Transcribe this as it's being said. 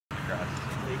grass.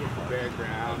 They get the bare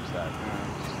ground.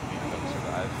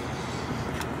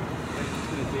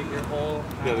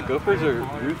 Yeah, the gophers are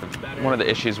ruthless. One of the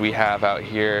issues we have out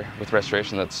here with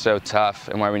restoration that's so tough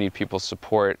and why we need people's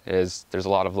support is there's a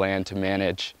lot of land to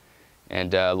manage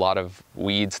and a lot of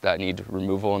weeds that need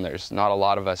removal, and there's not a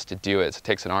lot of us to do it. So it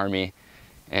takes an army,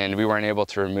 and we weren't able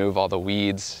to remove all the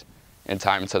weeds in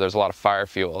time, so there's a lot of fire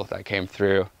fuel that came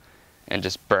through and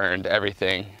just burned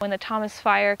everything. When the Thomas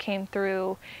fire came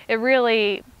through, it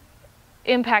really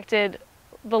impacted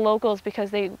the locals because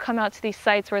they come out to these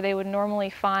sites where they would normally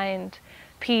find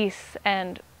peace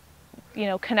and, you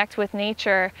know, connect with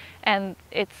nature, and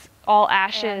it's all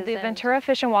ashes. The Ventura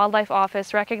Fish and Wildlife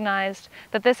Office recognized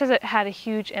that this has had a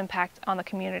huge impact on the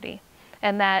community,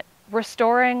 and that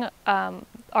restoring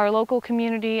our local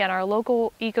community and our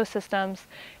local ecosystems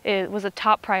was a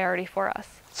top priority for us.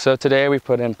 So today we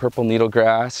put in purple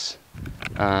needlegrass,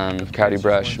 coyote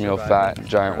brush, mule fat,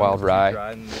 giant wild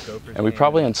rye, and we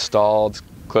probably installed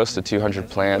close to 200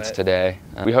 plants today.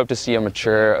 We hope to see a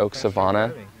mature oak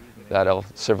savanna that'll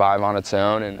survive on its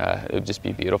own, and it would just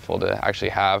be beautiful to actually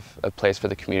have a place for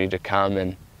the community to come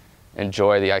and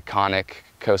enjoy the iconic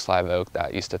coast live oak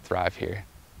that used to thrive here.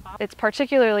 It's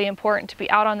particularly important to be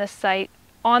out on this site,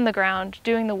 on the ground,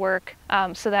 doing the work,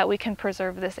 so that we can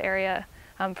preserve this area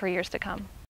for years to come.